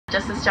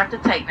Adjust the strap to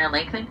tighten or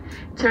lengthen.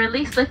 To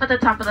release, lift at the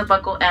top of the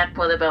buckle and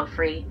pull the belt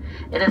free.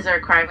 It is a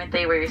requirement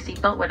that you wear your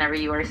seatbelt whenever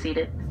you are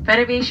seated.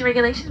 Federal aviation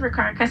regulations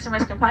require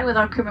customers comply with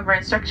all crew member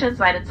instructions,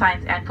 lighted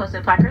signs, and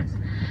posted placards.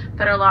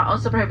 Federal law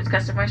also prohibits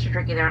customers from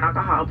drinking their own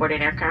alcohol aboard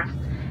an aircraft.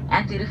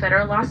 And due to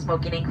federal law,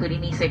 smoking,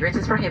 including e-cigarettes,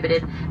 is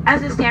prohibited,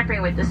 as is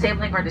tampering with,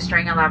 disabling, or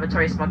destroying a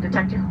lavatory smoke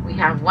detector. We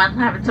have one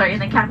lavatory in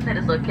the cabin that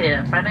is located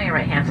in front on your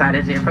right-hand side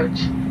as you approach.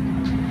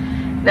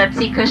 That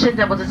seat cushion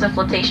doubles as a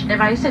flotation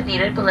device if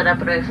needed. Pull it up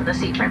and away from the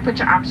seat frame. Put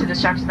your arms through the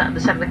straps on the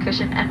underside of the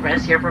cushion and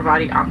rest your upper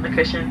body on the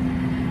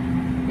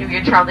cushion. If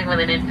you're traveling with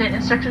an infant,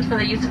 instructions for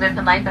the use of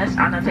infant life vests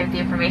on the safety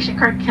information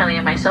card. Kelly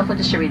and myself will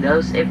distribute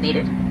those if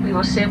needed. We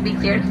will soon be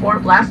cleared for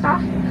blast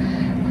off.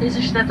 Please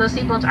ensure that those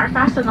seatbelts are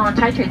fastened on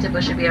tight. Tray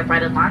tables should be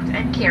upright and locked,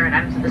 and carry-on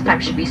items of this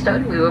type should be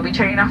stowed. We will be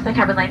turning off the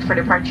cabin lights for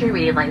departure.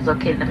 Reading light is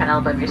located in the panel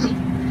above your seat.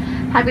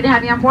 Happy to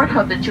have you on board.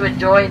 Hope that you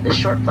enjoy the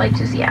short flight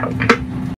to Seattle.